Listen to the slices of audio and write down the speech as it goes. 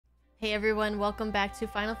Hey everyone, welcome back to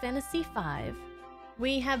Final Fantasy V.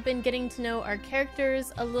 We have been getting to know our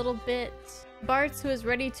characters a little bit. Bartz, who is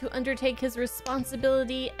ready to undertake his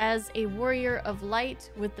responsibility as a warrior of light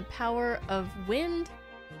with the power of wind.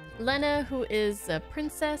 Lena, who is a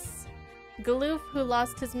princess. Galoof, who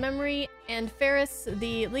lost his memory. And Ferris,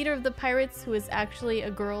 the leader of the pirates, who is actually a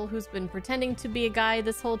girl who's been pretending to be a guy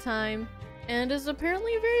this whole time. And is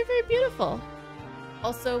apparently very, very beautiful.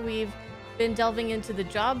 Also, we've been delving into the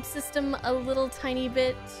job system a little tiny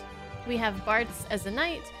bit. We have Bartz as a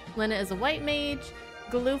knight, Lena as a white mage,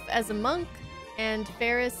 Galoof as a monk, and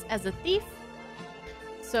Ferris as a thief.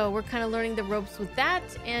 So we're kind of learning the ropes with that,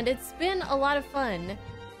 and it's been a lot of fun.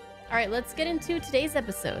 All right, let's get into today's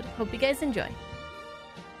episode. Hope you guys enjoy.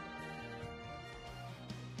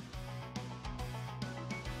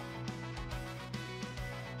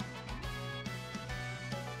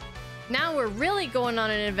 Now we're really going on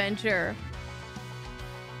an adventure.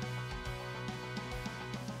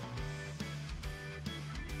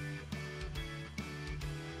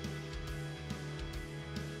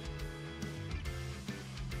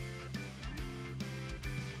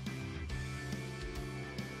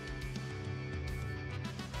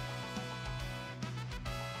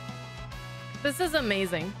 This is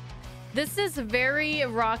amazing. This is very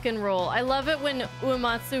rock and roll. I love it when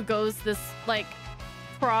Uematsu goes this like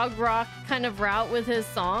prog rock kind of route with his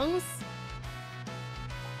songs.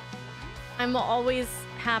 I'm always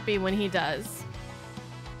happy when he does.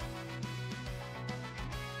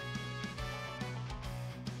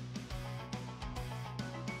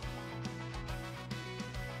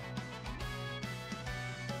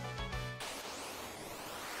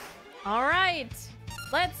 All right,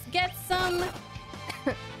 let's get some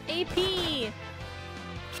AP.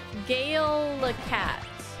 Gale the cat.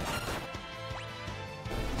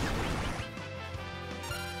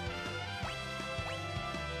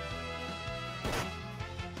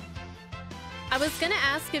 I was gonna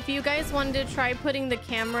ask if you guys wanted to try putting the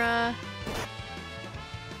camera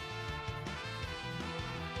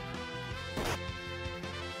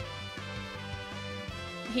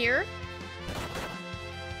here.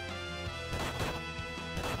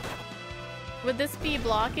 Would this be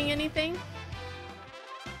blocking anything?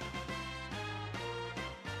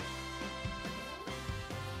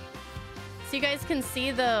 So you guys can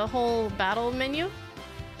see the whole battle menu?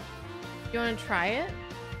 You want to try it?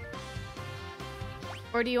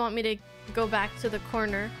 Or do you want me to go back to the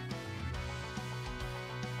corner?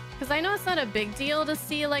 Because I know it's not a big deal to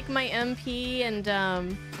see like my MP and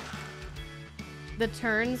the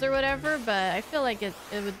turns or whatever, but I feel like it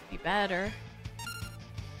would be better.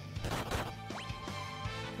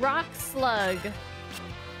 Rock Slug.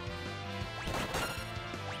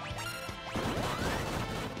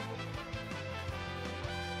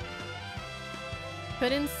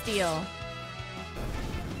 Put in steel.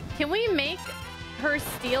 Can we make her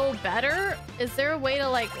steel better? Is there a way to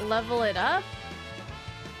like level it up?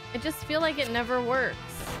 I just feel like it never works.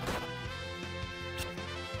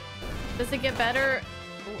 Does it get better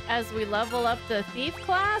as we level up the thief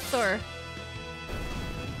class, or?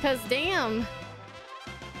 Because damn.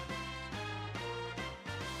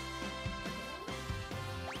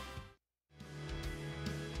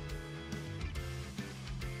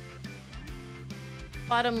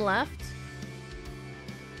 Bottom left.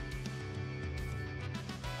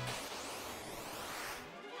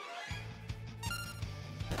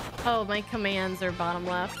 Oh, my commands are bottom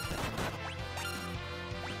left.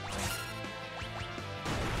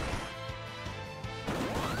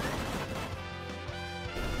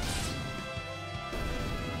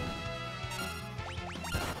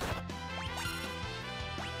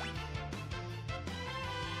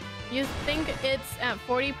 You think it's at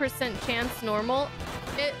 40% chance normal?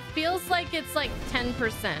 It feels like it's like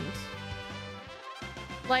 10%.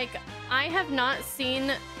 Like, I have not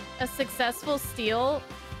seen a successful steal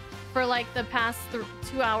for like the past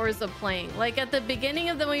 2 hours of playing. Like at the beginning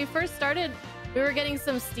of when we first started, we were getting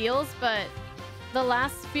some steals, but the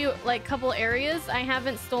last few, like couple areas, I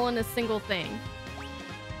haven't stolen a single thing.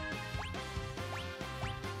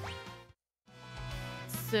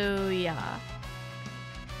 So yeah.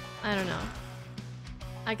 I don't know.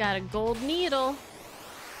 I got a gold needle.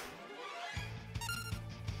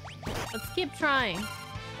 Let's keep trying.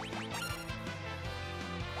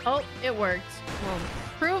 Oh, it worked. Well,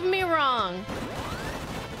 prove me wrong.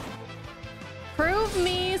 Prove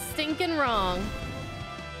me stinking wrong.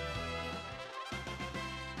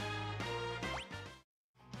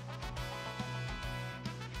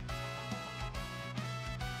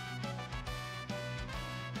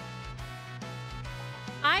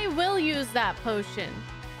 I will use that potion.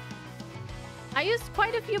 I used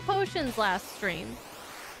quite a few potions last stream.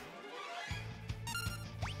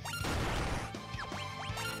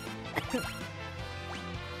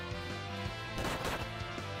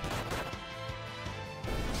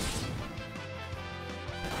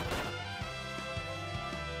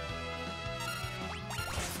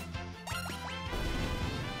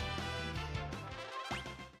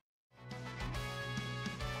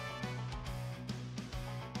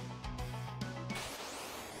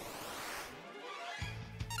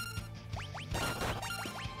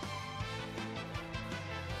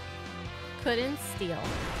 Couldn't steal.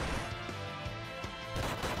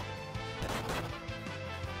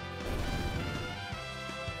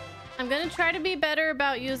 I'm gonna try to be better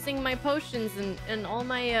about using my potions and all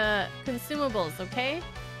my consumables, okay?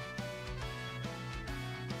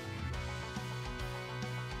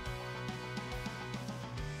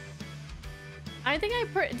 I think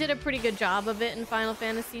I did a pretty good job of it in Final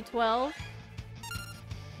Fantasy 12.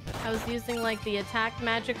 I was using like the attack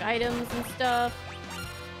magic items and stuff.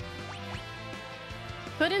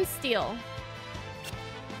 Couldn't steal.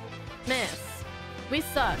 Miss. We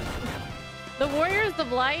suck. The Warriors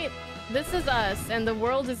of Light, this is us, and the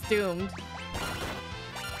world is doomed.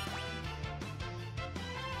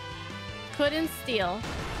 Couldn't steal.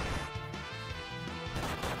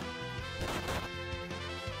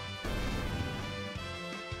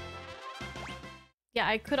 Yeah,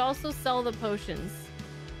 I could also sell the potions.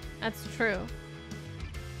 That's true.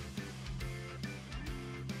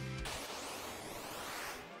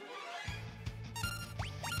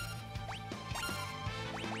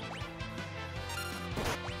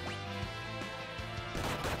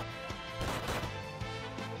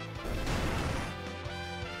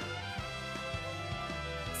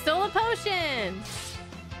 Stole a potion!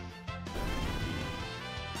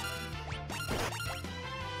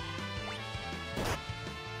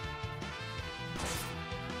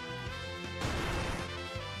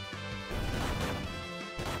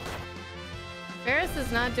 Varus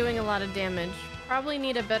is not doing a lot of damage. Probably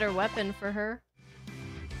need a better weapon for her.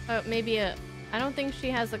 Maybe a... I don't think she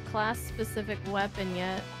has a class-specific weapon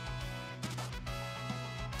yet.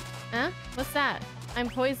 Huh? What's that? I'm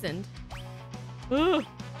poisoned. Ooh!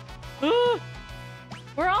 Ooh!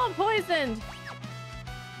 We're all poisoned!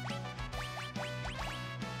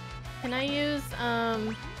 Can I use,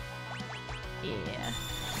 yeah.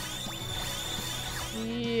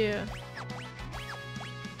 Yeah.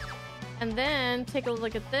 And then, take a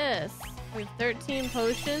look at this. We have 13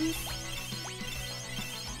 potions.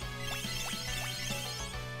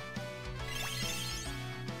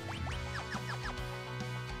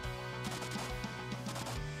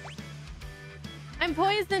 I'm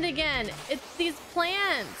poisoned again. It's these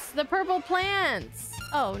plants. The purple plants.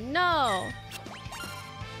 Oh no.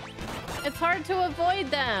 It's hard to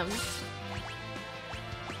avoid them.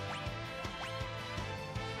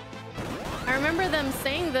 I remember them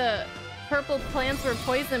saying the purple plants were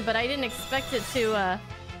poison, but I didn't expect it to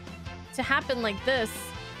happen like this.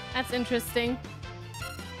 That's interesting.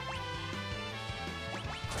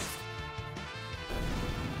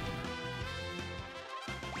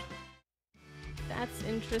 That's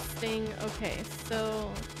interesting. Okay,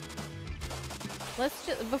 so let's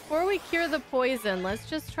just, before we cure the poison, let's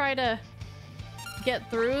just try to get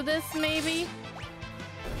through this maybe.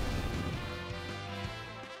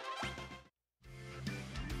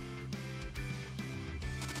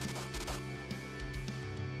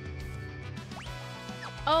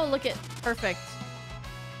 Oh, look at perfect.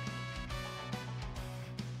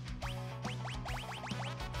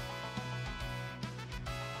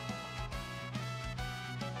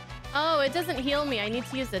 Oh, it doesn't heal me. I need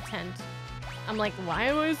to use a tent. I'm like, why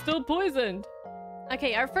am I still poisoned?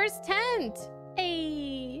 Okay, our first tent.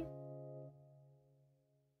 Hey.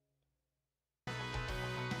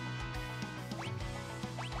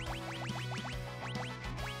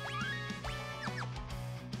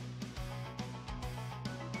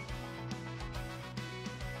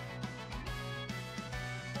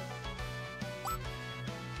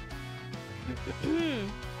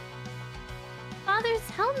 Father's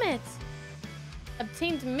helmet.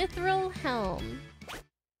 Obtained mithril helm.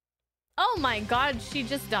 Oh my god, she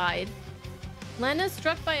just died. Lena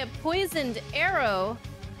struck by a poisoned arrow.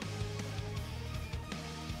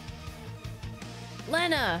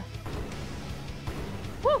 Lena.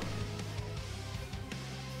 Woo.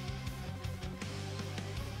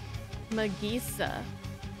 Magisa.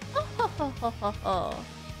 Oh, ho, ho, ho, ho, ho.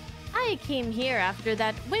 I came here after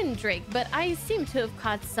that Windrake, but I seem to have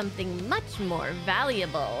caught something much more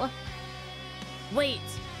valuable. Wait,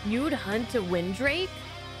 you'd hunt a Windrake?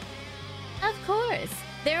 Of course.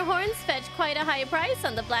 Their horns fetch quite a high price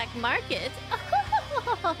on the black market.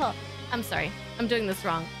 I'm sorry. I'm doing this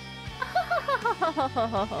wrong.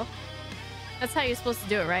 That's how you're supposed to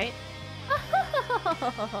do it, right?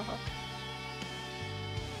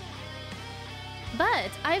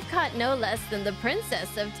 But I've caught no less than the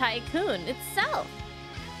Princess of Tycoon itself.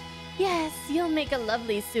 Yes, you'll make a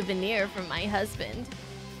lovely souvenir for my husband.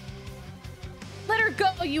 Let her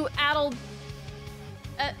go, you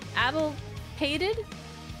addle-pated?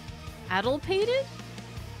 Addle-pated?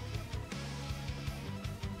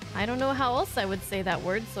 I don't know how else I would say that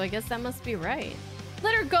word, so I guess that must be right.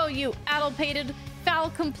 Let her go, you addle-pated,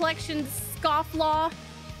 foul-complexioned scofflaw.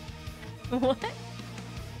 What?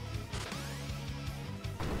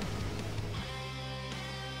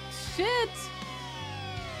 Shit!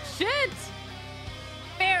 Shit!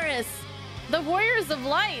 Ferris! The Warriors of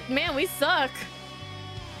Light! Man, we suck!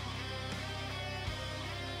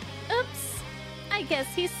 Oops. I guess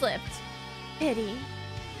he slipped. Pity.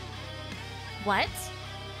 What?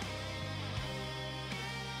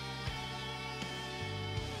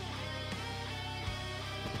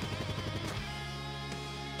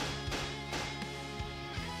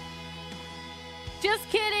 Just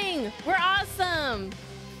kidding! We're awesome!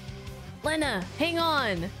 Lena, hang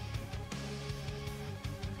on!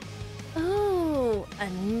 Ooh,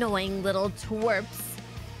 annoying little twerps.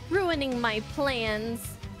 Ruining my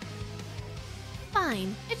plans.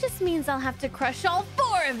 Fine, it just means I'll have to crush all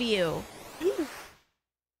 4 of you!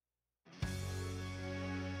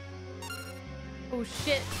 Oh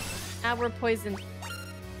shit. Ah, we're poisoned.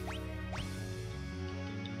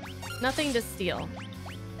 Nothing to steal.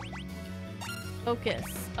 Focus.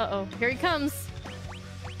 Uh-oh, here he comes!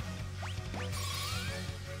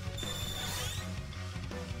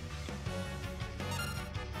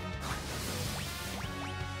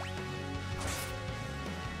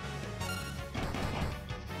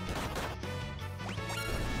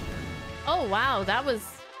 Oh wow, that was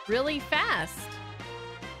really fast.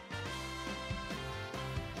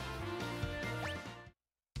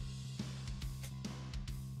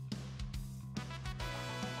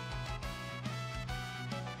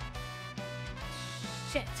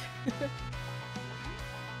 Shit.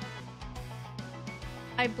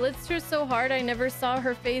 I blitzed her so hard I never saw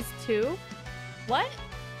her phase 2. What?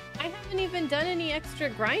 I haven't even done any extra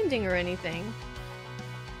grinding or anything.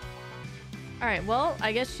 Alright, well,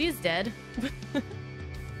 I guess she's dead.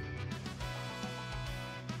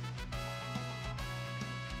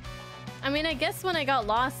 I mean, I guess when I got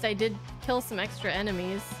lost, I did kill some extra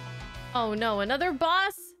enemies. Oh no, another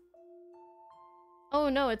boss? Oh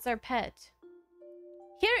no, it's our pet.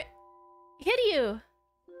 Hiryu!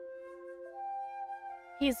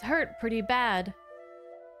 He's hurt pretty bad.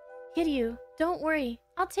 Hiryu, don't worry.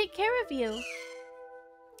 I'll take care of you.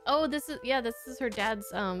 Oh, this is her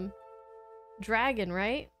dad's, dragon,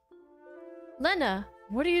 right? Lena,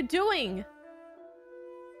 what are you doing?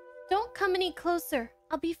 Don't come any closer.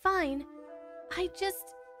 I'll be fine. I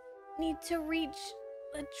just need to reach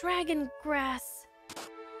the dragon grass.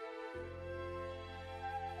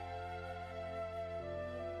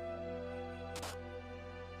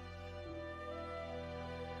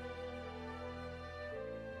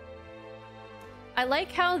 I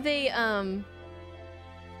like how they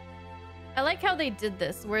did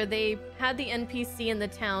this, where they had the NPC in the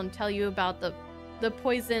town tell you about the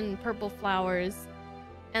poison purple flowers,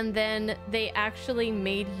 and then they actually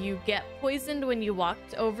made you get poisoned when you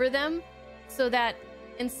walked over them, so that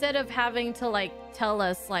instead of having to like tell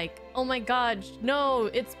us like, oh my god, no,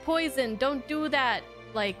 it's poison, don't do that,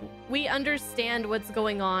 like we understand what's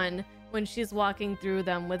going on when she's walking through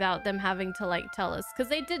them without them having to like tell us, because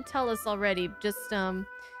they did tell us already, just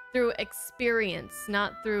through experience,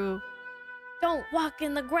 not through don't walk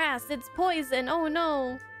in the grass, it's poison, oh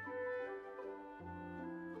no.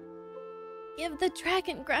 Give the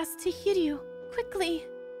dragon grass to Hiryu, quickly.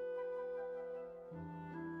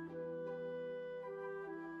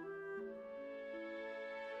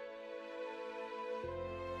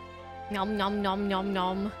 Nom nom nom nom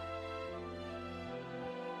nom.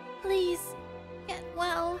 Please, get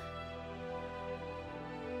well.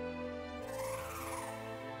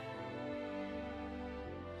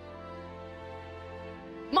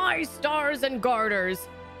 My stars and garters!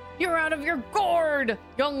 You're out of your gourd!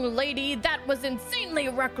 Young lady, that was insanely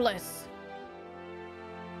reckless!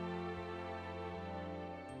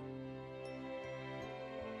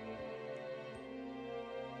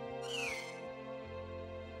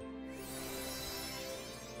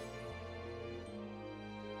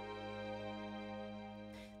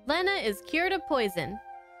 Lena is cured of poison.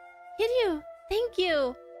 Hiryu, thank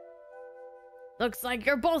you! Looks like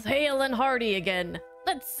you're both hale and hearty again.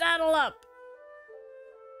 Let's saddle up.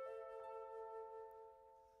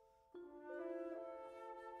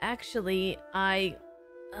 Actually, I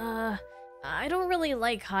don't really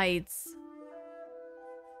like heights.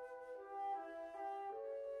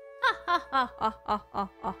 Ha ha ha ha ha ha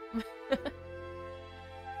ha.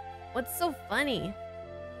 What's so funny?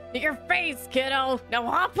 Your face, kiddo! Now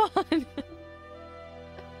hop on!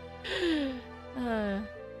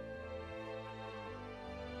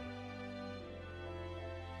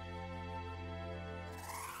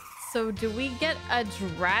 So do we get a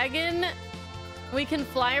dragon? We can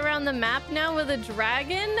fly around the map now with a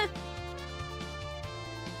dragon?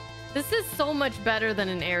 This is so much better than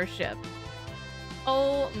an airship.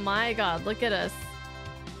 Oh my god, look at us.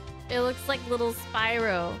 It looks like little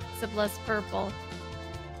Spyro, except less purple.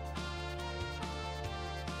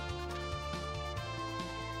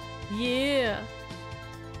 Yeah.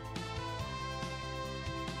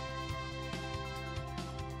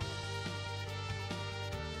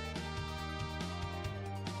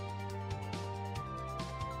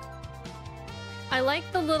 I like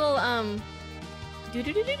the little do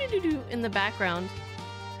do do do do do in the background.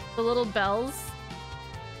 The little bells.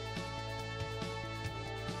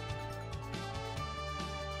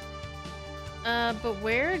 But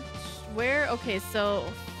where, okay, so,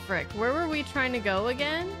 frick, where were we trying to go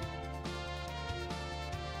again?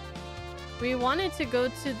 We wanted to go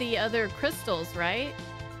to the other crystals, right?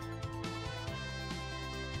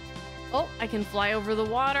 Oh, I can fly over the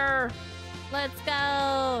water. Let's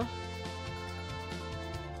go.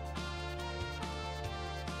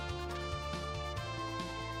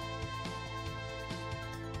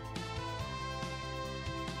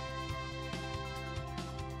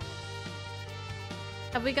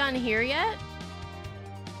 Have we gotten here yet?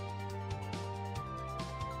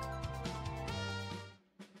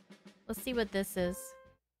 Let's see what this is.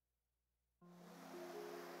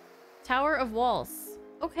 Tower of Walls.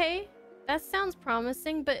 Okay, that sounds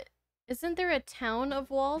promising, but isn't there a town of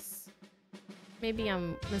Walls? Maybe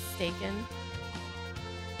I'm mistaken.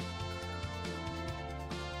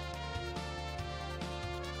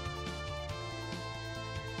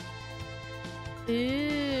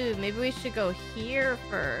 Ooh, maybe we should go here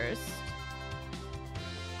first.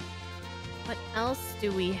 What else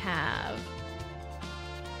do we have?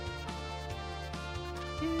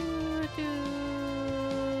 Doo, doo.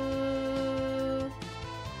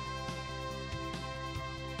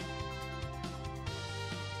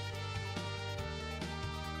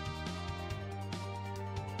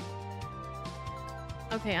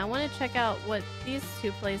 Okay, I want to check out what these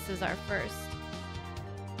two places are first.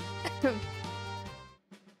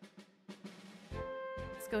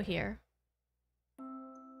 Let's go here.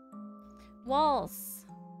 Walls.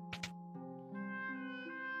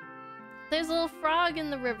 There's a little frog in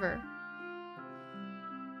the river.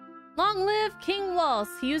 Long live King Walls.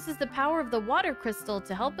 He uses the power of the water crystal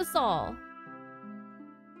to help us all.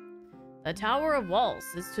 The Tower of Walls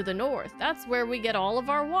is to the north. That's where we get all of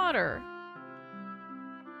our water.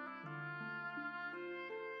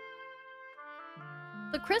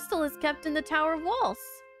 The crystal is kept in the Tower of Walls.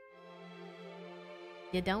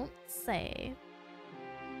 You don't say.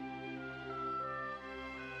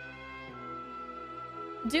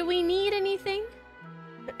 Do we need anything?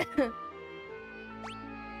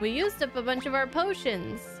 We used up a bunch of our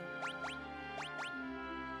potions.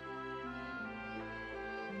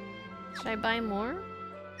 Should I buy more?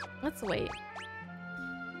 Let's wait.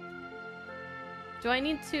 Do I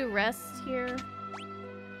need to rest here?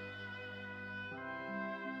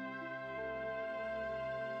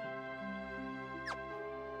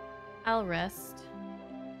 I'll rest.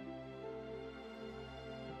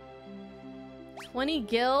 20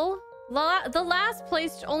 gil? The last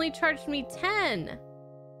place only charged me 10.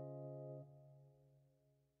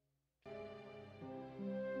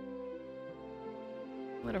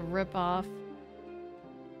 What a ripoff.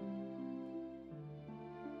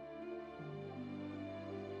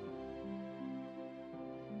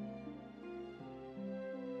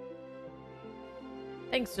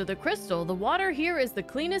 Thanks to the crystal, the water here is the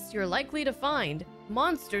cleanest you're likely to find.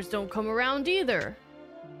 Monsters don't come around either.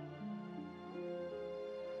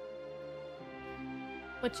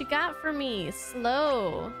 What you got for me?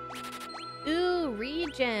 Slow. Ooh,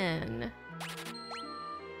 regen.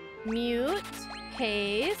 Mute.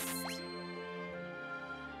 Haste.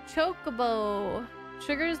 Chocobo.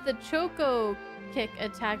 Triggers the Choco Kick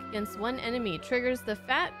attack against one enemy. Triggers the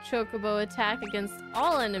Fat Chocobo attack against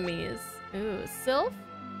all enemies. Ooh, Sylph.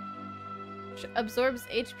 Absorbs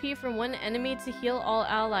HP from one enemy to heal all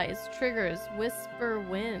allies. Triggers Whisper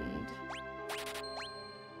Wind.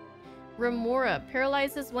 Remora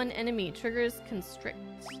paralyzes one enemy, triggers constrict.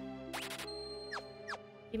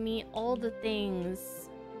 Give me all the things.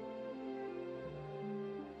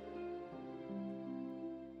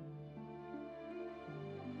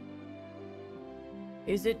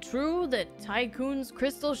 Is it true that Tycoon's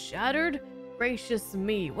crystal shattered? Gracious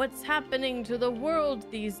me, what's happening to the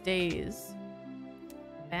world these days?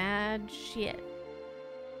 Bad shit.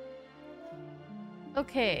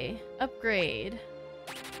 Okay, upgrade.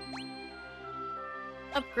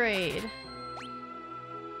 Upgrade.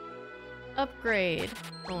 Upgrade.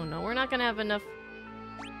 Oh no, we're not gonna have enough.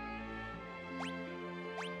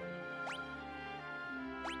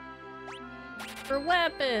 For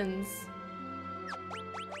weapons.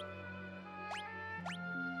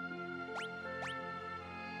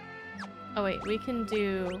 Oh wait, we can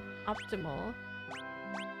do optimal.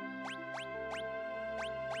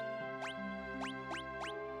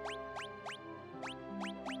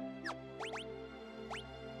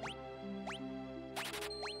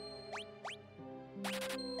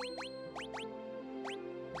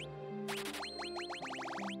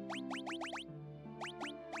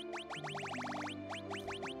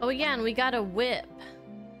 Oh yeah, and we got a whip.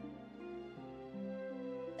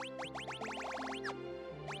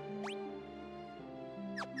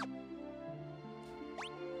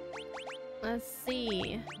 Let's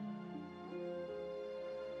see.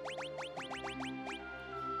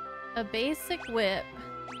 A basic whip.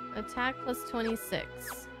 Attack plus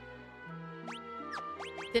 26.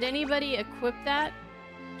 Did anybody equip that?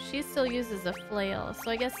 She still uses a flail, so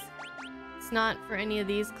I guess it's not for any of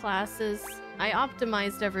these classes. I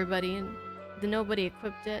optimized everybody and nobody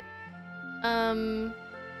equipped it.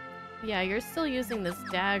 Yeah, you're still using this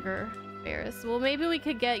dagger, Ferris. Well, maybe we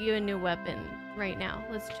could get you a new weapon right now.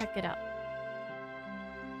 Let's check it out.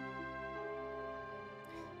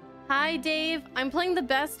 Hi, Dave. I'm playing the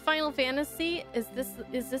best Final Fantasy. Is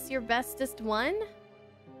this your bestest one?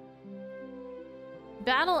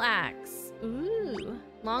 Battle axe. Ooh.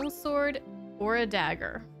 Longsword or a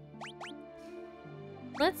dagger.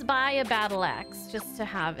 Let's buy a battle axe just to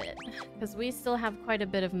have it, because we still have quite a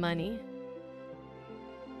bit of money.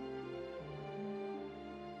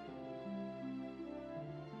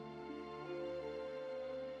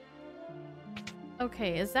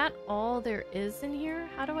 Okay, is that all there is in here?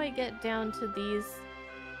 How do I get down to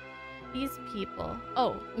these people?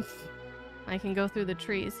 Oh, I can go through the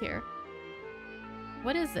trees here.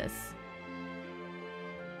 What is this? Is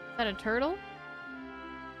that a turtle?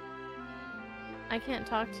 I can't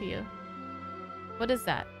talk to you. What is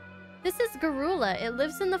that? This is Garula. It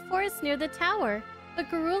lives in the forest near the tower. But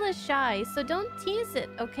Garula's shy, so don't tease it,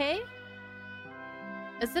 okay?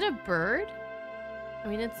 Is it a bird? I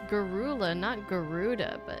mean, it's Garula, not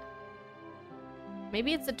Garuda, but...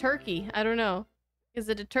 maybe it's a turkey. I don't know. Is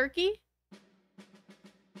it a turkey?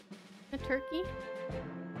 A turkey?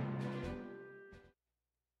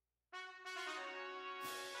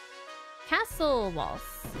 Castle Waltz.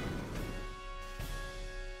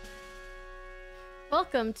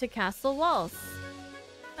 Welcome to Castle Waltz.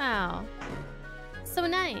 Wow. So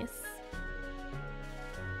nice.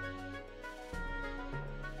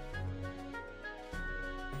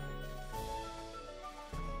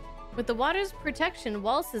 With the water's protection,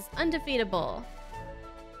 Waltz is undefeatable.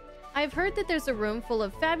 I've heard that there's a room full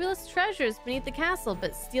of fabulous treasures beneath the castle,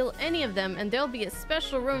 but steal any of them and there'll be a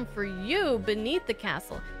special room for you beneath the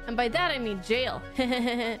castle. And by that I mean jail.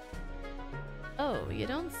 Oh, you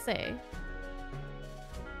don't say.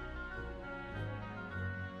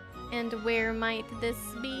 And where might this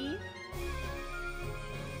be?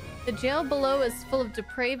 The jail below is full of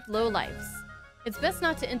depraved lowlifes. It's best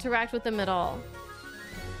not to interact with them at all.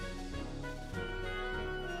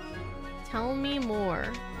 Tell me more.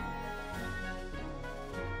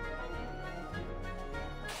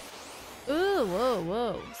 Ooh, whoa,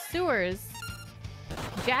 whoa. Sewers.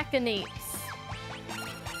 Jackanapes.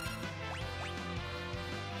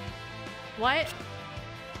 What?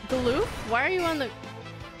 Galoof? Why are you on the...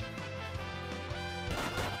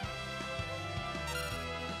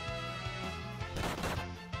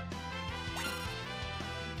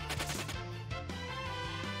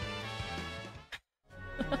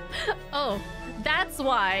 Oh, that's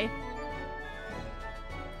why.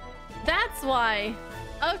 That's why.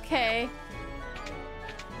 Okay.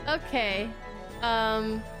 Okay.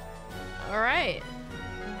 Alright.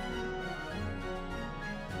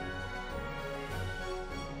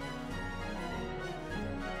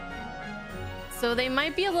 So they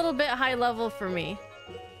might be a little bit high level for me.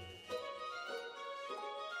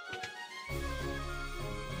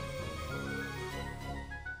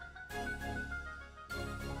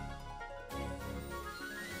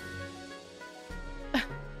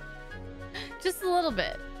 Just a little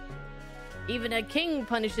bit. Even a king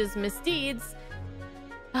punishes misdeeds.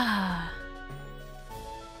 I'm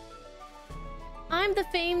the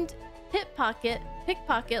famed pickpocket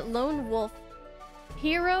lone wolf.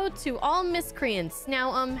 Hero to all miscreants.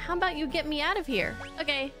 Now, how about you get me out of here?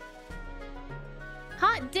 Okay.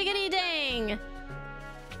 Hot diggity dang!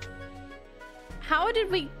 How did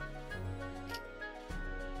we...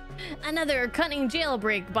 Another cunning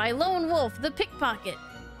jailbreak by Lone Wolf the Pickpocket.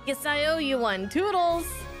 Guess I owe you one. Toodles!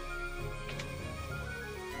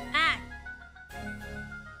 Ah!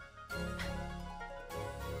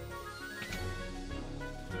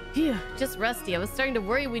 Phew, just rusty. I was starting to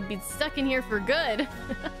worry we'd be stuck in here for good.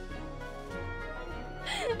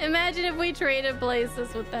 Imagine if we traded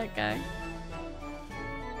places with that guy.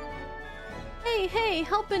 Hey,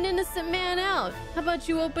 help an innocent man out. How about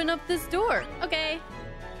you open up this door? Okay.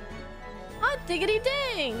 Hot diggity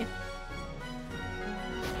dang!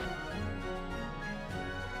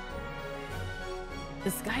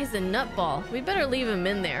 This guy's a nutball. We better leave him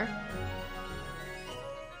in there.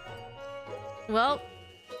 Well,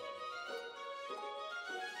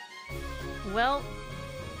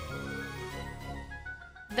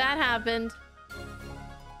 that happened.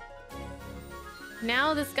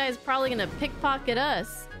 Now this guy's probably gonna pickpocket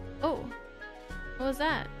us. Oh, what was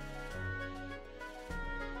that?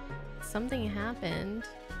 Something happened.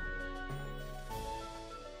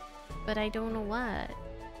 But I don't know what.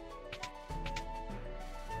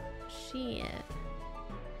 Shit.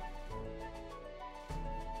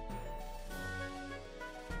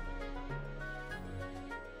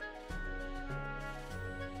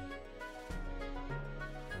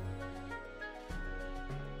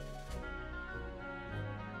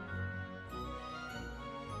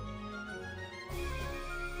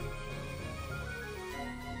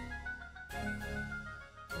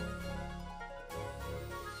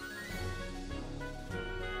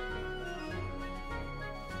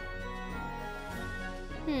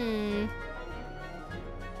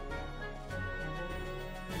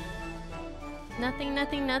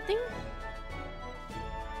 Nothing?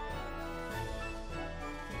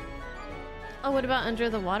 Oh, what about under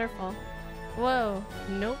the waterfall? Whoa,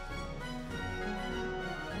 nope.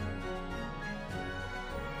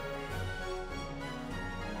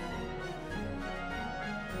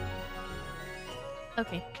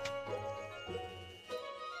 Okay.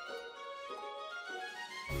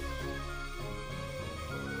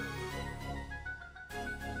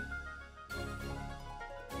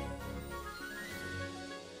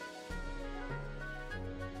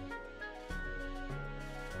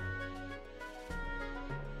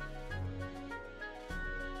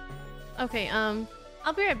 Okay,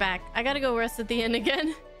 I'll be right back. I gotta go rest at the inn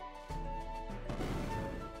again.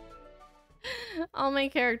 All my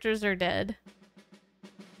characters are dead.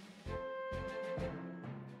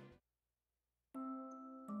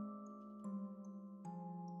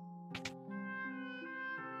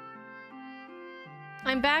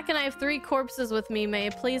 I'm back and I have 3 corpses with me. May I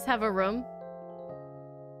please have a room?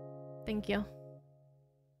 Thank you.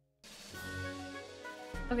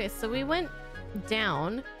 Okay, so we went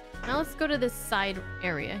down. Now let's go to this side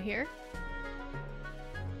area here.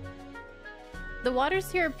 The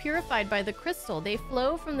waters here are purified by the crystal. They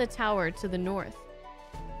flow from the tower to the north.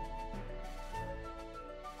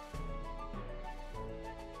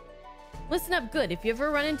 Listen up good. If you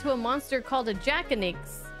ever run into a monster called a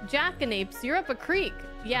jackanapes, you're up a creek.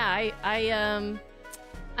 Yeah,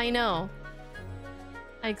 I know.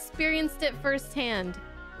 I experienced it firsthand.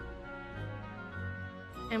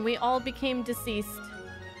 And we all became deceased.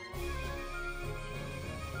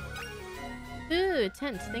 Ooh,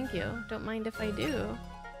 tent, thank you. Don't mind if I do.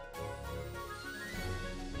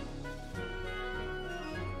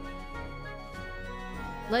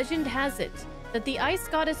 Legend has it that the ice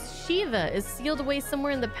goddess Shiva is sealed away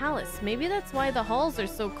somewhere in the palace. Maybe that's why the halls are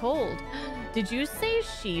so cold. Did you say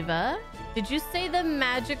Shiva? Did you say the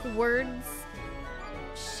magic words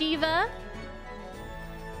Shiva?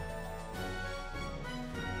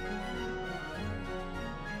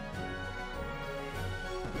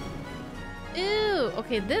 Ooh,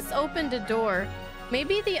 okay, this opened a door.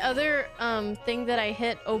 Maybe the other thing that I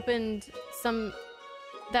hit opened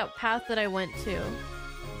that path that I went to.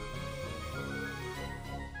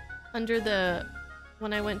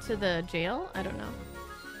 When I went to the jail? I don't know.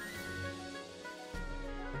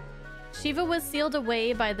 Shiva was sealed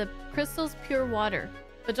away by the crystal's pure water.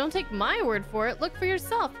 But don't take my word for it. Look for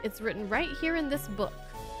yourself. It's written right here in this book.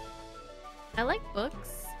 I like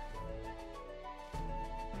books.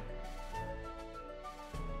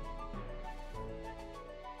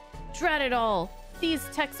 Drat it all! These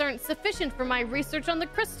texts aren't sufficient for my research on the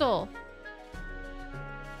crystal!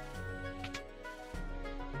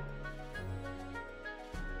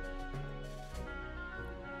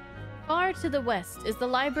 Far to the west is the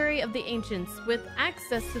Library of the Ancients. With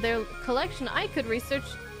access to their collection, I could research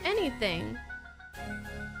anything.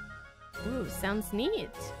 Ooh, sounds neat.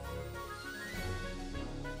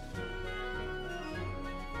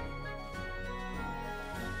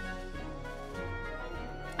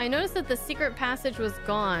 I noticed that the secret passage was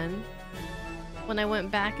gone when I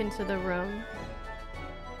went back into the room.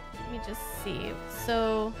 Let me just see.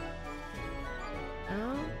 So...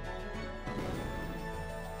 oh...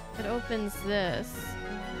 it opens this.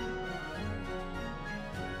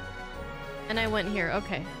 And I went here.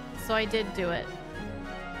 Okay. So I did do it.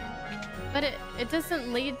 But it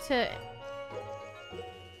doesn't lead to...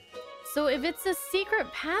 so if it's a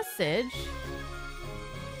secret passage...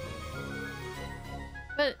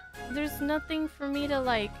 but there's nothing for me to,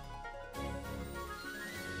 like...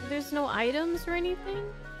 there's no items or anything?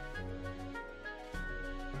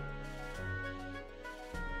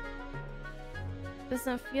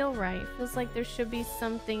 Doesn't feel right. Feels like there should be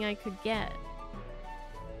something I could get.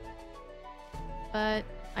 But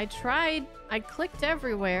I tried. I clicked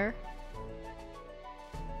everywhere.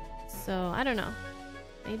 So, I don't know.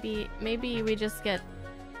 Maybe we just get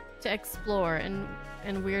to explore and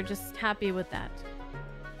we're just happy with that.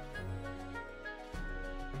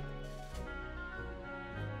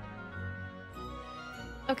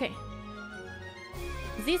 Okay.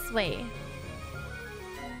 This way.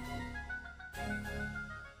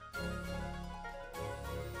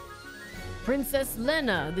 Princess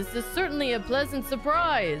Lena, this is certainly a pleasant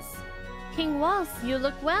surprise. King Waltz, you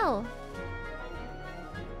look well.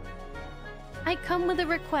 I come with a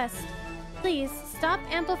request. Please stop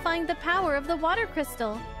amplifying the power of the water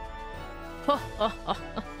crystal.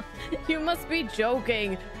 You must be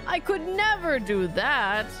joking. I could never do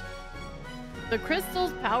that. The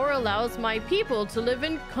crystal's power allows my people to live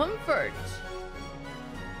in comfort.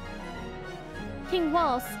 King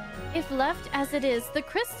Waltz, if left as it is, the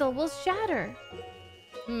crystal will shatter.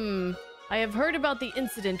 I have heard about the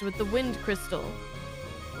incident with the wind crystal.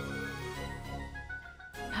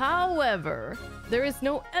 However, there is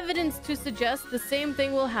no evidence to suggest the same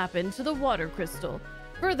thing will happen to the water crystal.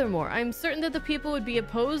 Furthermore, I am certain that the people would be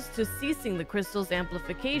opposed to ceasing the crystal's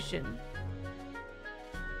amplification.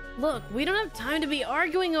 Look, we don't have time to be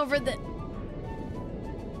arguing over the...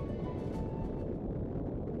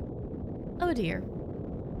 oh dear.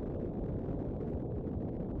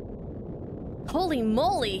 Holy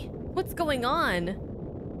moly! What's going on?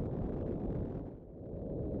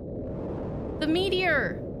 The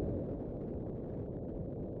meteor!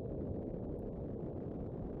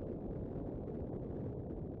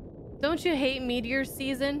 Don't you hate meteor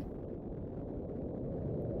season?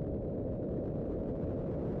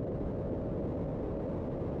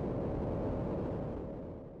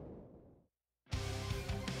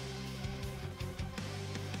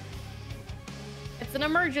 It's an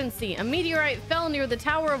emergency. A meteorite fell near the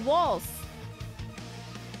Tower of Walls.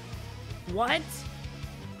 What?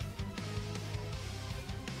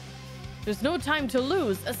 There's no time to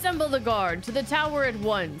lose. Assemble the guard to the tower at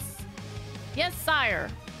once. Yes, sire.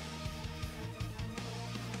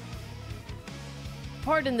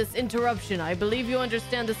 Pardon this interruption. I believe you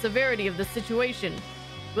understand the severity of the situation.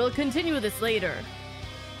 We'll continue this later.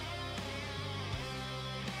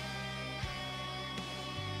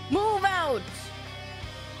 Move out!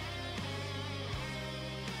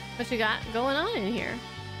 What you got going on in here?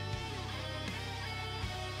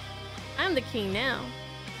 I'm the king now.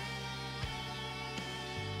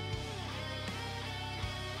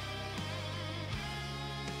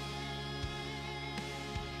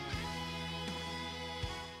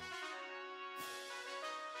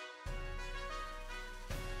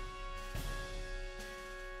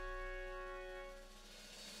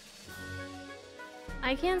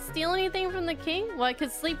 I can't steal anything from the king? Well, I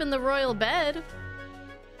could sleep in the royal bed.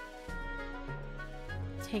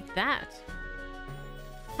 Take that.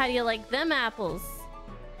 How do you like them apples?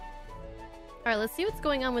 Alright, let's see what's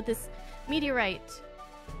going on with this meteorite.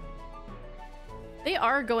 They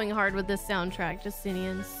are going hard with this soundtrack,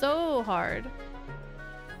 Justinian. So hard.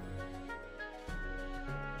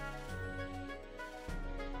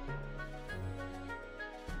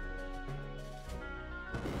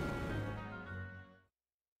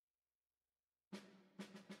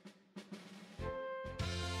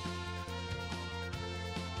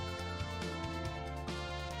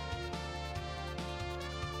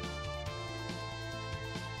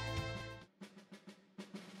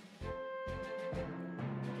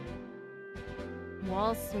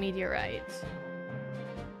 Waltz meteorite.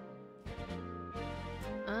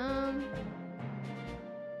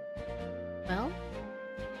 Well,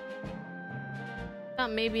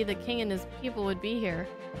 thought maybe the king and his people would be here.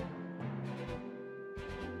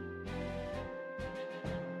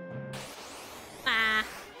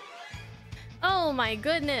 Oh my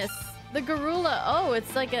goodness. The gorilla. Oh,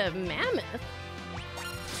 it's like a mammoth.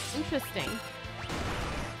 Interesting.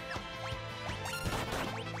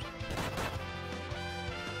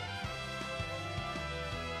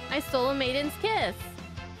 I stole a maiden's kiss.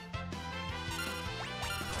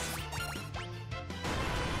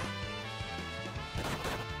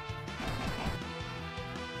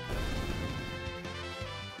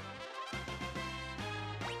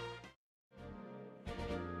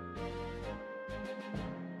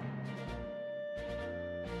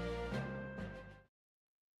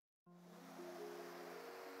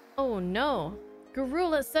 Oh no.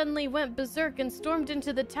 Garula suddenly went berserk and stormed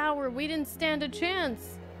into the tower. We didn't stand a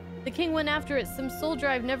chance. The king went after it. Some soldier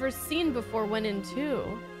I've never seen before went in too.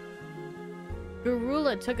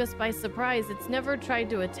 Garula took us by surprise. It's never tried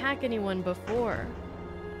to attack anyone before.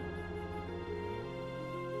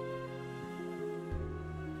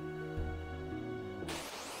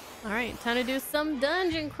 Alright, time to do some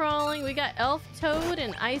dungeon crawling. We got Elf Toad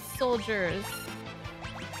and Ice Soldiers.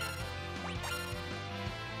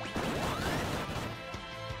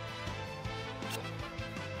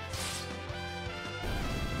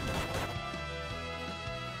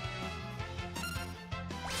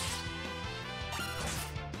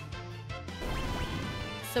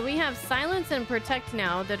 So we have Silence and Protect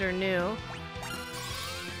now that are new.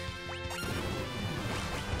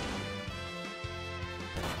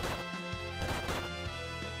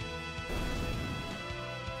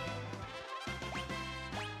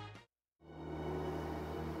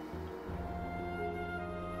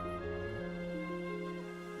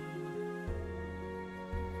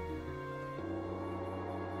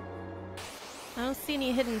 I don't see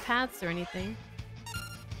any hidden paths or anything.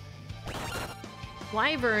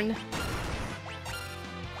 Wyvern.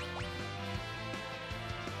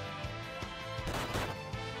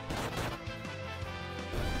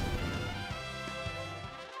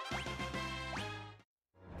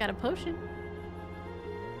 Got a potion.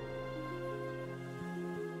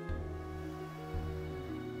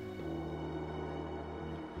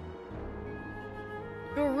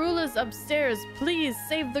 Garula's upstairs. Please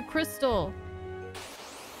save the crystal.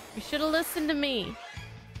 You should have listened to me.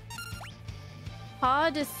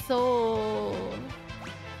 Pas de soul.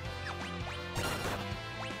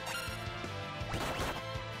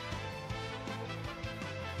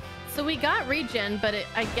 So we got regen, but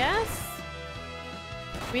I guess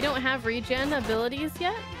we don't have regen abilities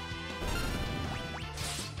yet.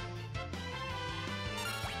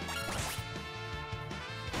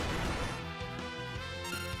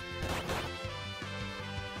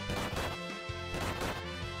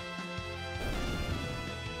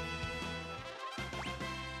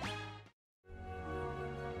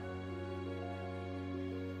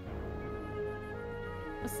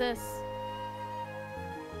 What's this?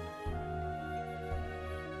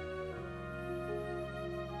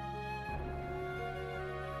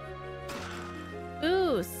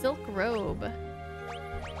 Ooh, silk robe.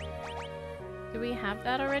 Do we have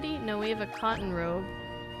that already? No, we have a cotton robe.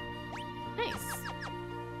 Nice.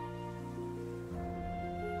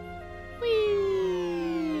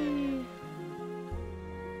 Whee!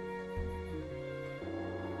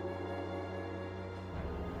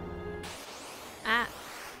 Ah.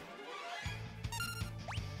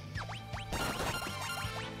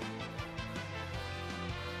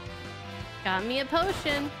 Got me a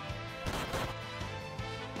potion.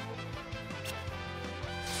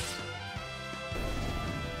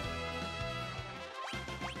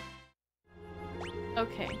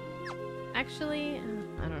 Okay. Actually,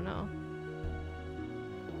 I don't know.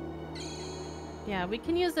 Yeah, we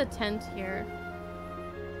can use a tent here.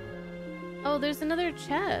 Oh, there's another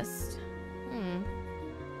chest.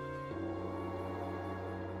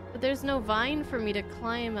 But there's no vine for me to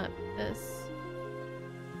climb up this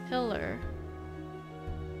pillar.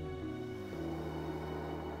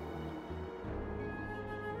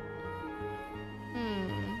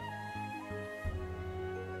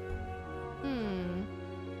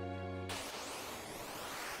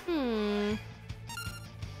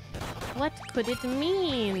 What could it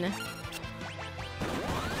mean?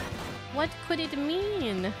 What could it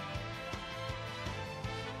mean?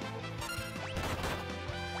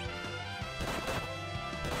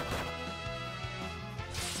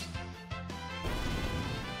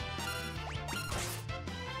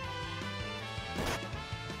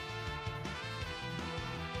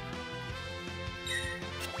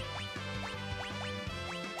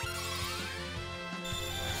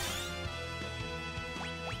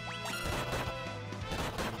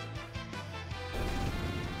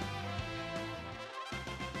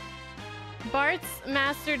 Bart's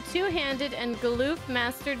mastered two-handed and Galoof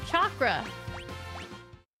mastered chakra.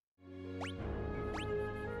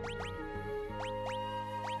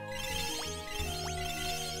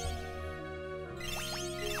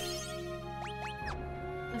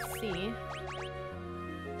 Let's see.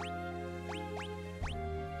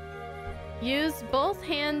 Use both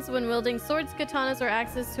hands when wielding swords, katanas, or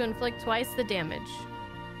axes to inflict twice the damage.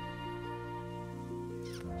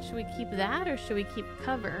 Should we keep that or should we keep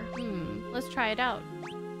cover? Let's try it out.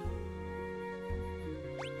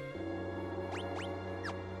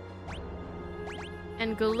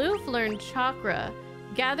 And Galoof learned Chakra.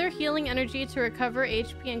 Gather healing energy to recover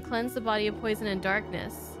HP and cleanse the body of poison and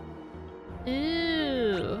darkness.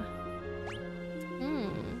 Ooh.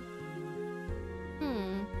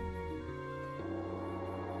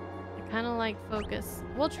 I kind of like focus.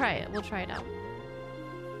 We'll try it. We'll try it out.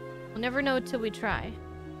 We'll never know till we try.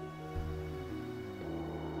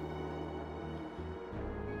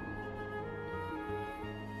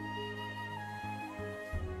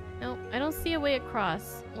 Nope, I don't see a way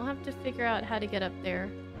across. We'll have to figure out how to get up there.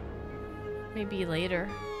 Maybe later.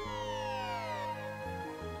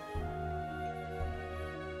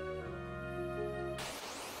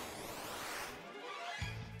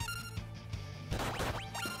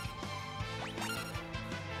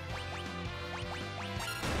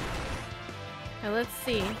 Okay, let's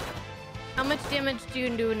see. How much damage do you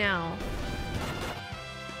do now?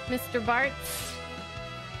 Mr. Bartz?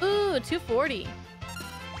 Ooh, 240.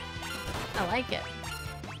 I like it.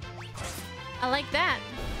 I like that.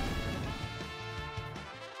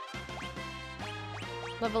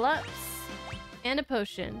 Level ups. And a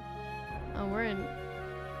potion. Oh, we're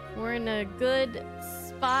in a good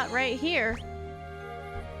spot right here.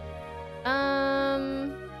 I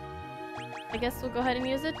guess we'll go ahead and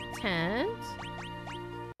use a tent.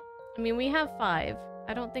 I mean, we have 5.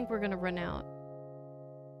 I don't think we're gonna run out.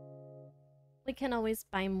 We can always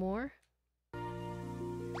buy more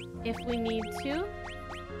if we need to.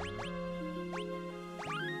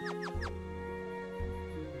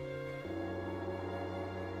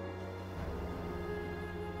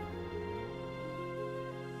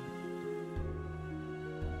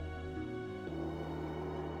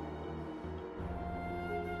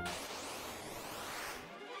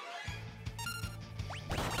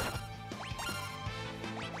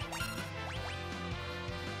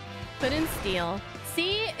 Put in steel.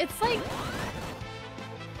 See, it's like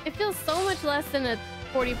it feels so much less than a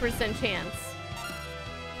 40% chance.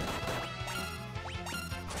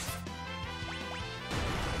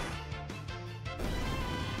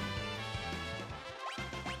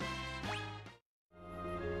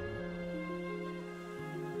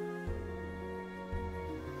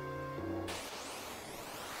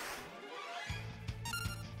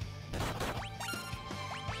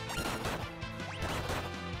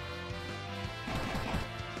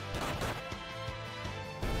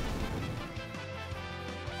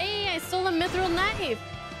 I stole a mithril knife!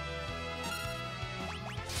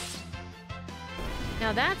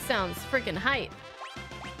 Now that sounds freaking hype.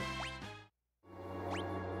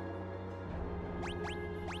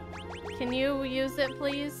 Can you use it,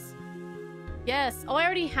 please? Yes. Oh, I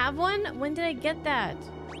already have one? When did I get that?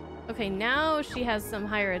 Okay, now she has some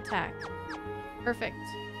higher attack. Perfect.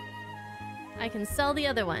 I can sell the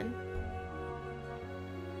other one.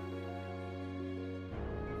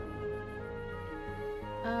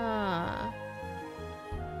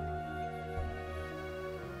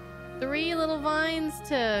 Three little vines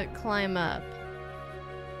to climb up.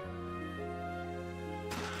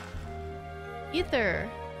 Ether.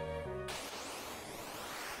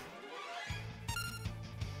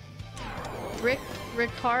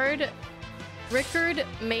 Rickard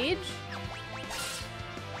Mage.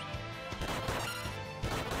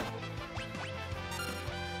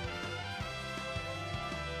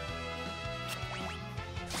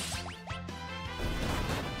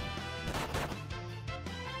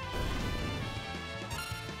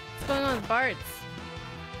 What's going on with Bart's?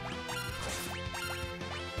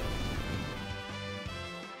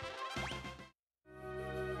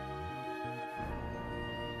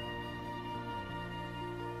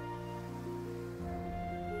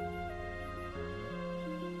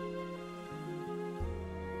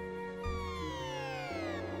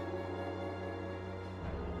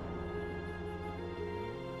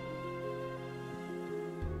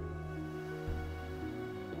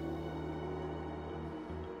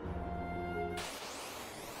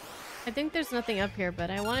 I think there's nothing up here, but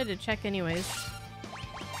I wanted to check anyways.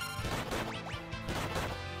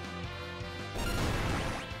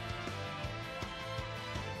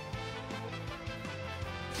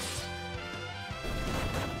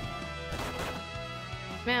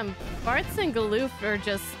 Man, Bartz and Galoof are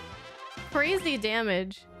just crazy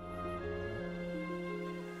damage.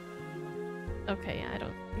 Okay, I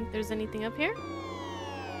don't think there's anything up here.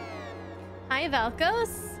 Hi,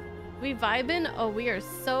 Valkos! We vibing? Oh, we are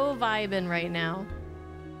so vibing right now.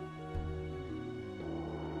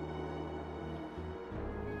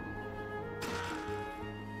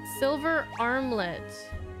 Silver armlet.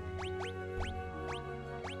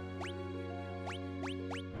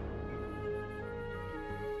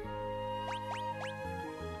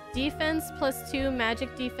 Defense +2,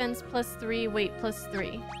 magic defense +3, weight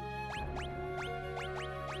 +3.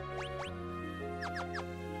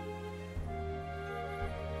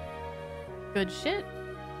 Good shit.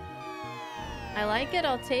 I like it,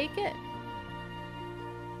 I'll take it.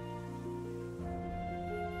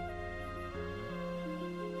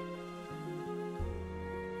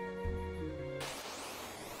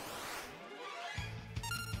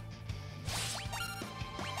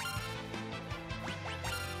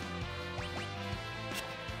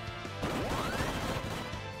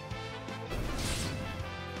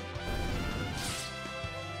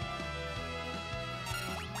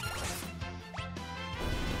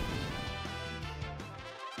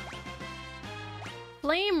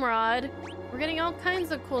 Flame rod. We're getting all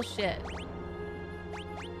kinds of cool shit.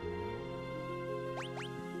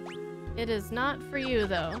 It is not for you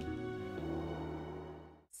though.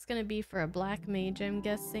 It's gonna be for a black mage, I'm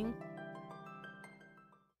guessing.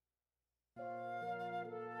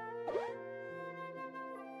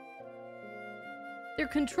 They're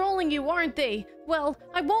controlling you, aren't they? Well,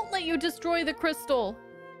 I won't let you destroy the crystal.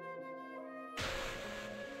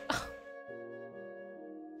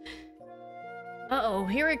 Uh-oh,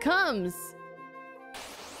 here it comes.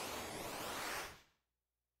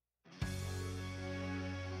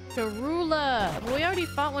 Garula. Well, we already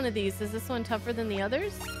fought one of these. Is this one tougher than the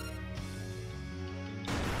others?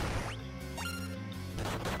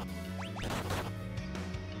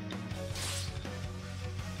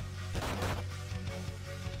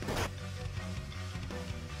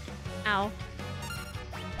 Ow.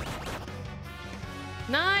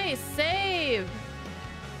 Nice save.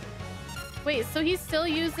 Wait, so he still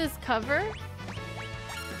uses cover?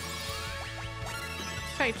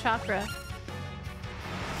 Let's try chakra.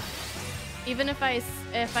 Even if I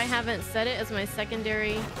haven't set it as my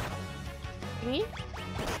secondary thingy?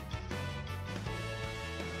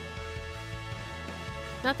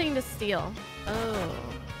 Nothing to steal. Oh.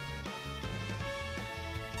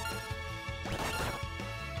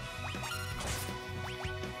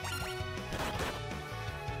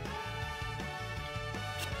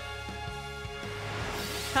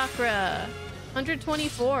 Chakra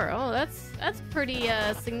 124. Oh, that's pretty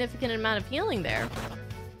significant amount of healing there.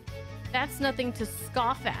 That's nothing to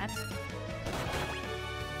scoff at.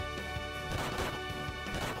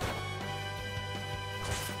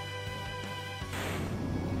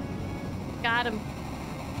 Got him.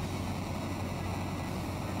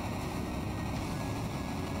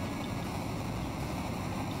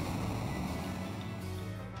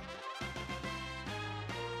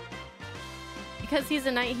 Because he's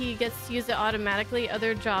a knight, he gets to use it automatically.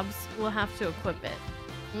 Other jobs will have to equip it.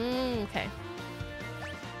 Okay.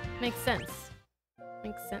 Makes sense.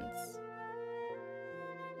 Makes sense.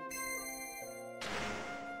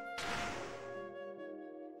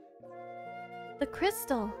 The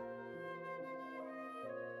crystal.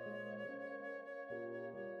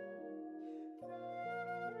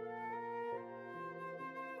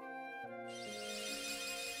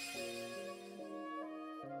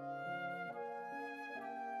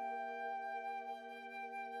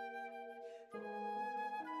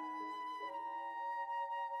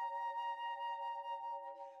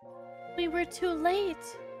 We were too late.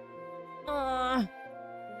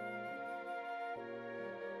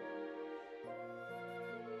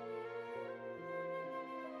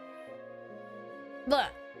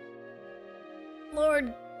 But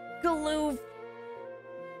Lord Galoof.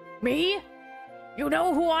 Me? You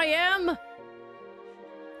know who I am?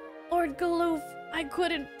 Lord Galoof, I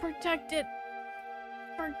couldn't protect it.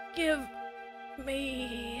 Forgive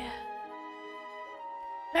me.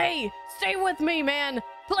 Hey, stay with me, man.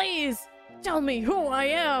 Please, tell me who I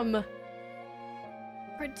am.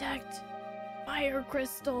 Protect Fire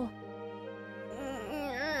Crystal.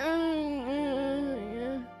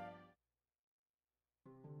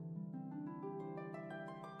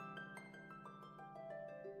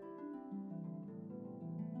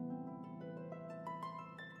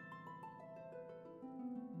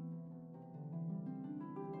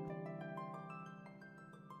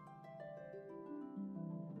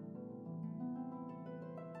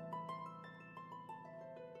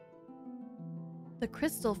 The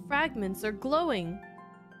crystal fragments are glowing.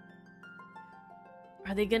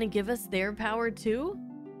 Are they gonna give us their power too?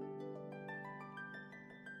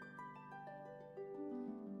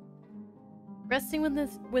 Resting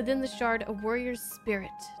within the shard, a warrior's spirit.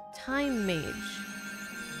 Time mage.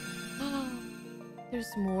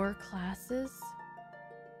 There's more classes.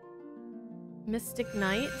 Mystic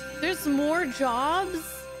Knight. There's more jobs?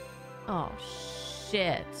 Oh,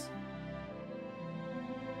 shit.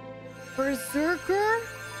 Berserker?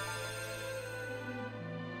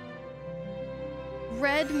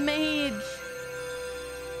 Red Mage.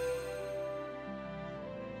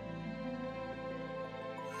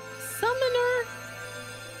 Summoner?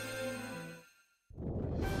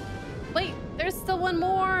 Wait, there's still one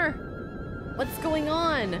more. What's going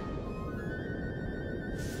on?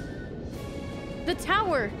 The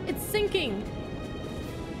tower, it's sinking.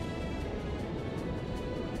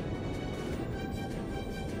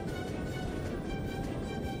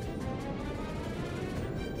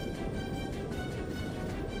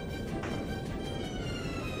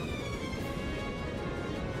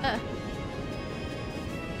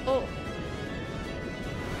 Oh.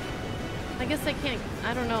 I guess I can't.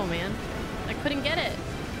 I don't know, man. I couldn't get it.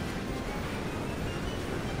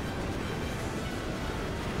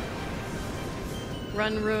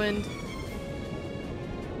 Run ruined.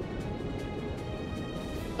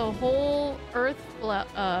 The whole earth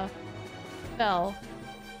fell.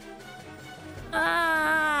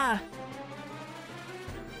 Ah!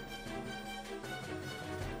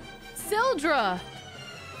 Syldra!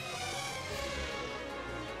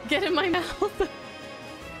 Get in my mouth.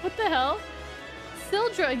 What the hell?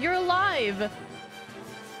 Syldra, you're alive!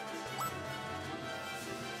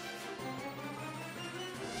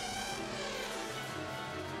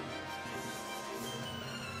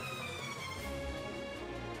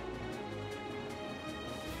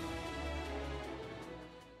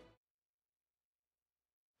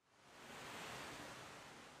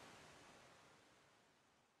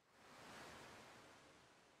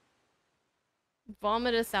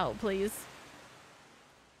 Vomit us out, please.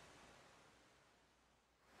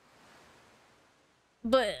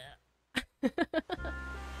 But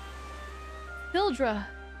Syldra.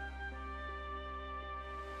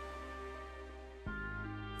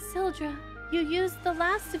 Syldra, you used the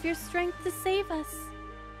last of your strength to save us.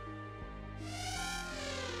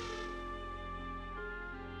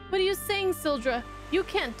 What are you saying, Syldra? You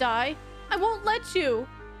can't die. I won't let you.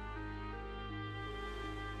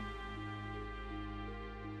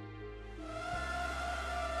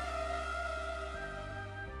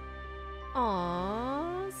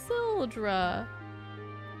 Aww, Syldra.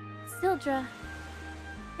 Syldra,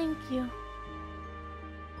 thank you.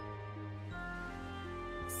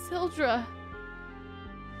 Syldra.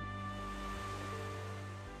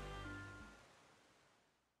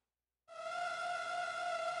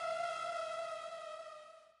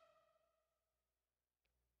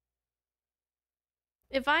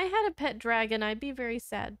 If I had a pet dragon, I'd be very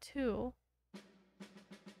sad too.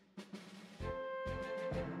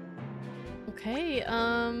 Okay,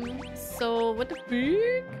 so what the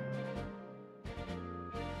freak?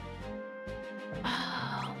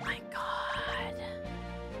 Oh my god.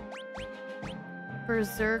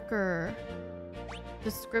 Berserker.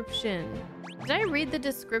 Description. Did I read the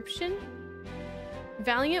description?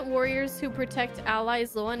 Valiant warriors who protect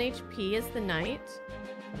allies low on HP is the knight.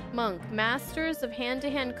 Monk. Masters of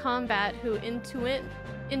hand-to-hand combat who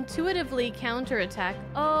intuitively counterattack.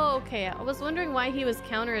 Oh, okay. I was wondering why he was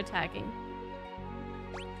counterattacking.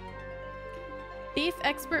 Thief,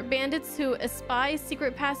 expert bandits who espy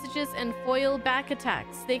secret passages and foil back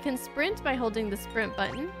attacks. They can sprint by holding the sprint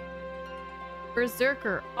button.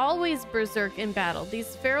 Berserker, always berserk in battle.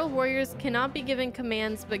 These feral warriors cannot be given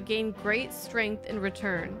commands but gain great strength in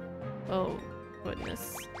return. Oh,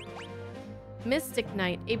 goodness. Mystic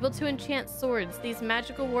Knight, able to enchant swords. These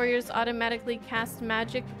magical warriors automatically cast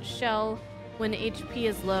magic shell when HP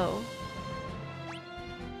is low.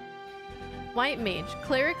 White Mage,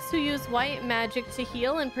 clerics who use white magic to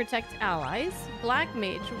heal and protect allies. Black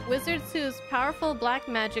Mage, wizards whose powerful black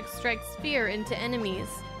magic strikes fear into enemies.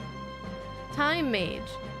 Time Mage,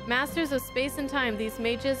 masters of space and time. These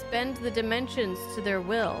mages bend the dimensions to their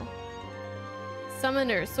will.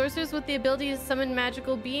 Summoner, sorcerers with the ability to summon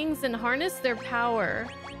magical beings and harness their power.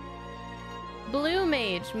 Blue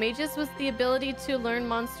Mage, mages with the ability to learn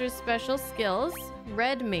monsters' special skills.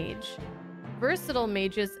 Red Mage, versatile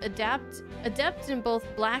mages adept in both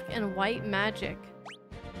black and white magic.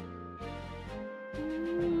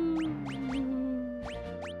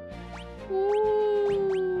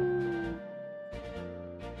 Ooh.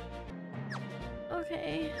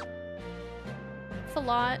 Okay. That's a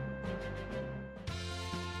lot.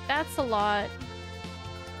 That's a lot.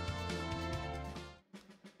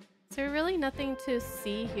 Is there really nothing to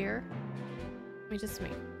see here? Let me just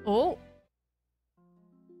make... Oh!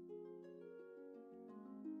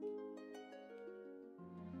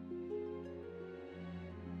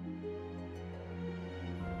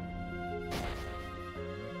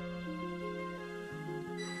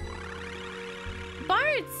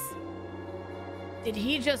 hurts! Did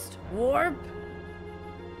he just warp?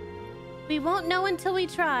 We won't know until we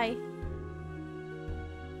try.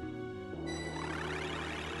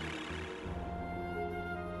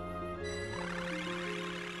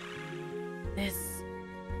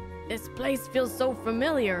 This place feels so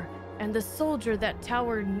familiar, and the soldier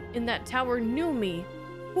in that tower knew me.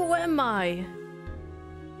 Who am I?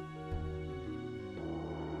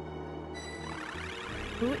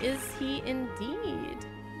 Who is he indeed?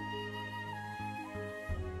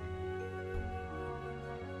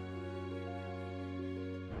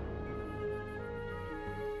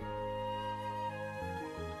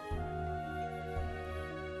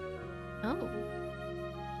 Oh,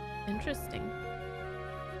 interesting.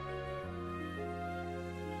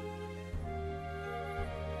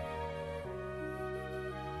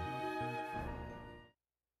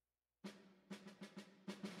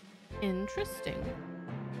 Interesting.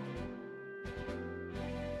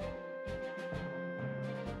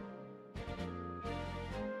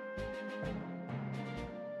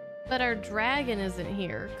 But our dragon isn't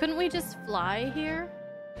here. Couldn't we just fly here?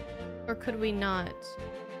 Or could we not?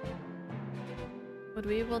 Would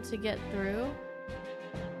we be able to get through?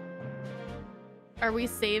 Are we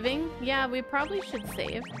saving? Yeah, we probably should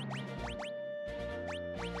save.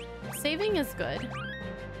 Saving is good.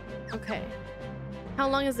 Okay. How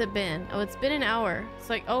long has it been? Oh, it's been an hour. It's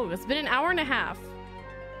like, oh, it's been an hour and a half.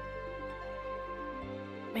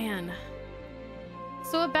 Man.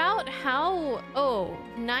 So about how... Oh,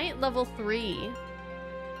 knight level 3.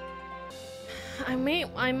 I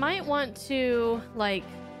might want to, like,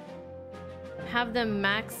 have them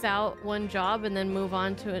max out one job and then move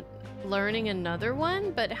on to it, learning another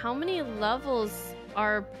one. But how many levels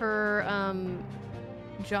are per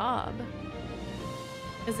job?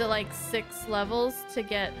 Is it like 6 levels to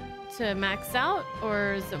get to max out,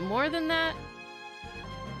 or is it more than that?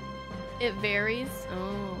 It varies.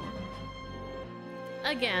 Oh.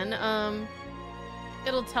 Again,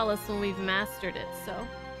 it'll tell us when we've mastered it, so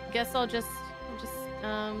I guess I'll just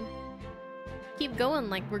keep going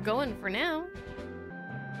like we're going for now.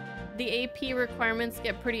 The AP requirements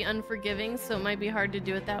get pretty unforgiving, so it might be hard to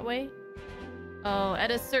do it that way. Oh,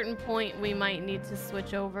 at a certain point we might need to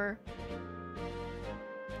switch over.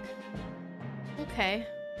 Okay.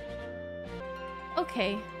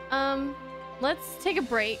 Okay. Let's take a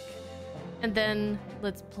break and then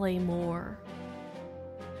let's play more.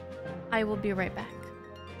 I will be right back.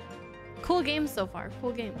 Cool game so far.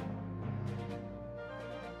 Cool game.